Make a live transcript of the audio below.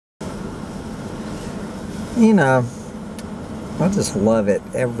You know, I just love it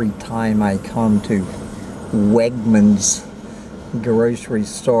every time I come to Wegmans grocery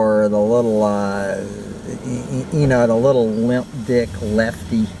store, the little, the little limp dick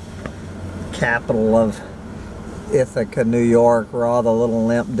lefty capital of Ithaca, New York, where all the little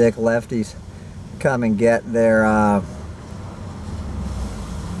limp dick lefties come and get their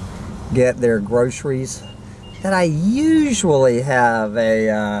groceries. And I usually have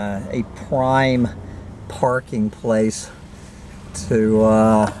a prime parking place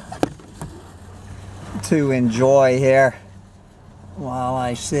to enjoy here while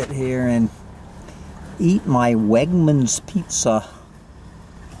I sit here and eat my Wegmans pizza.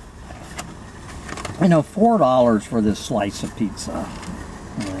 I know, $4 for this slice of pizza,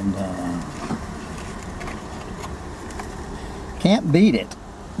 and can't beat it.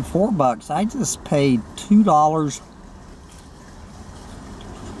 $4. I just paid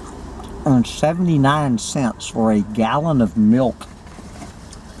 $2.79 for a gallon of milk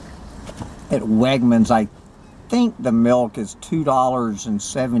at Wegmans. I think the milk is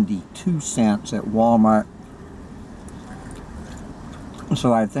 $2.72 at Walmart.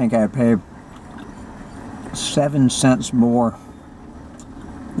 So I think I paid 7 cents more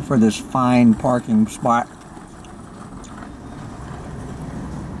for this fine parking spot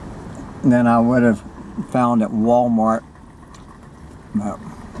than I would have found at Walmart. But,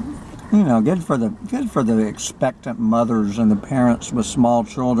 you know, good for the expectant mothers and the parents with small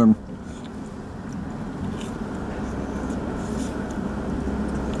children.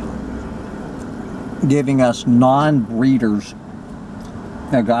 Giving us non-breeders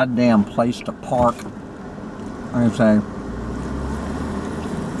a goddamn place to park as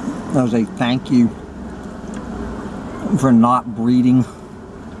a thank you for not breeding.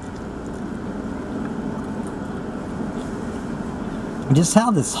 Just how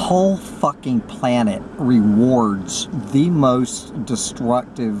this whole fucking planet rewards the most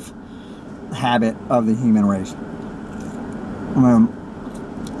destructive habit of the human race.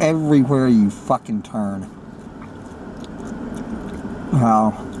 Everywhere you fucking turn.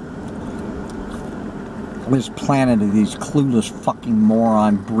 How this planet of these clueless fucking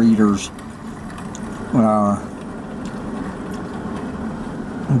moron breeders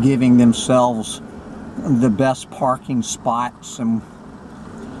giving themselves the best parking spots and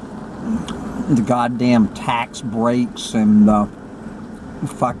the goddamn tax breaks and the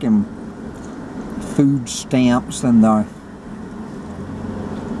fucking food stamps and the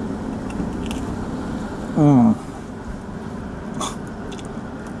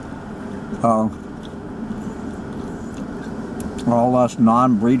all us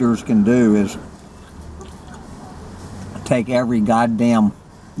non-breeders can do is take every goddamn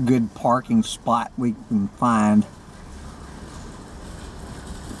good parking spot we can find.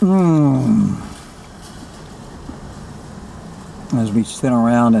 As we sit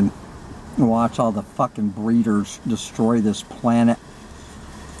around and watch all the fucking breeders destroy this planet.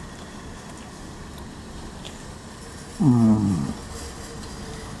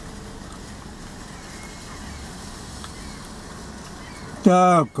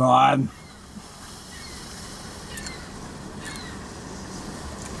 Oh God.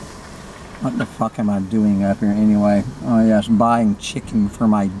 What the fuck am I doing up here anyway? Oh yes, buying chicken for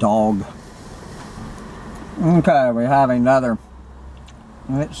my dog. Okay, we have another.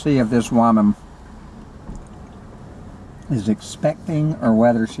 Let's see if this woman is expecting or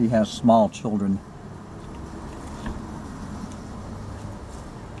whether she has small children.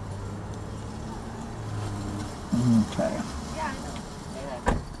 Okay.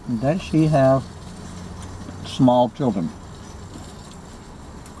 Does she have small children?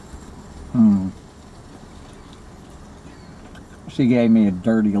 She gave me a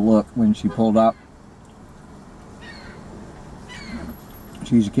dirty look when she pulled up.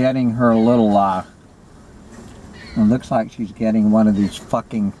 She's getting her little, it looks like she's getting one of these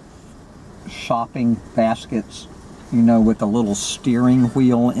fucking shopping baskets, you know, with a little steering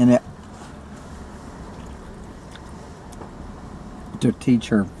wheel in it, to teach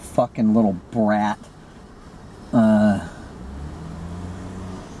her fucking little brat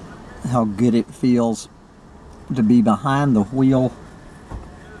how good it feels to be behind the wheel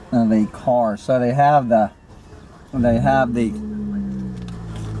of a car. So they have the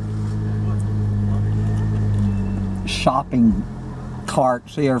shopping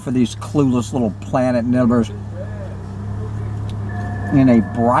carts here for these clueless little planet nibblers in a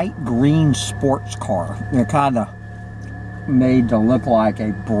bright green sports car. They're kind of made to look like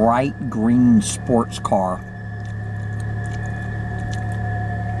a bright green sports car.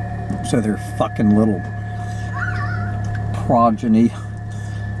 So they're fucking little progeny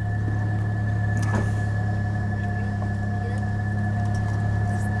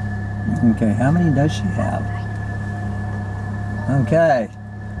Okay, how many does she have? Okay,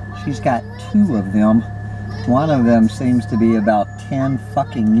 she's got 2 of them. One of them seems to be about 10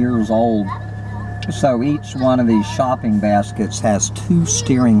 fucking years old. So each one of these shopping baskets has 2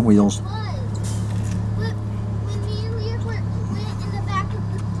 steering wheels.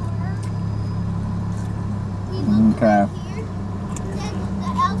 Okay.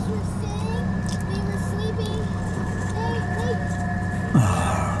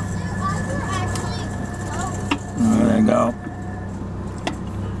 There you go.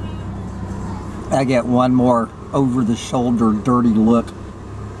 I get one more over-the-shoulder dirty look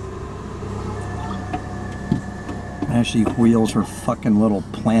as she wheels her fucking little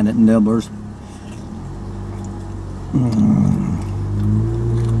planet nibblers.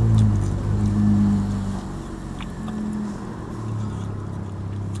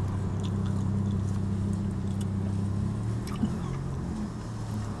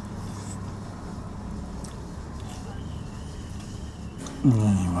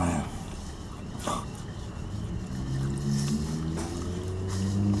 Anyway.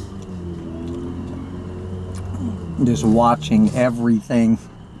 Just watching everything.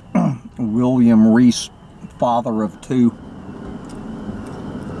 William Reese, father of 2.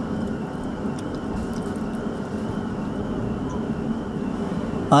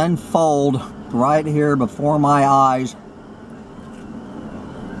 Unfold right here before my eyes.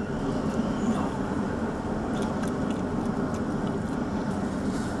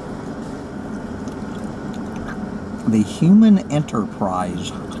 The human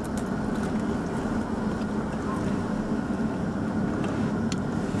enterprise.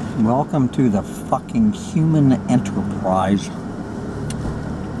 Welcome to the fucking human enterprise.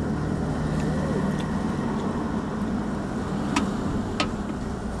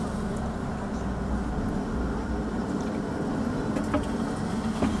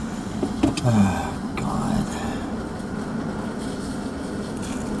 Oh, God.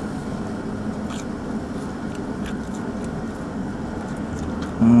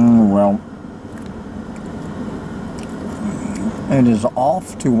 Well. It is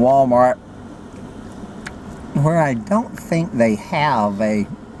off to Walmart, where I don't think they have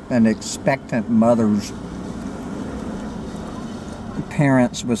an expectant mother's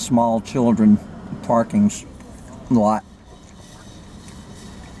parents with small children parking lot.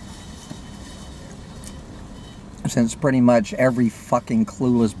 Since pretty much every fucking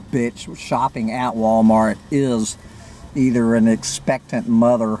clueless bitch shopping at Walmart is either an expectant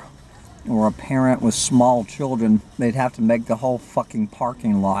mother or a parent with small children, they'd have to make the whole fucking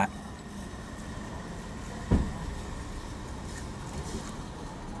parking lot.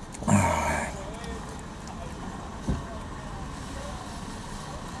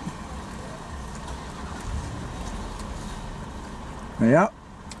 Yep.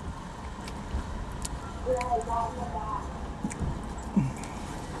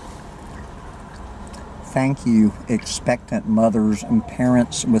 Thank you, expectant mothers and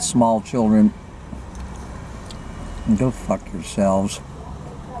parents with small children. Go fuck yourselves.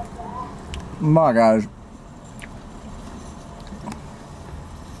 Bye, guys.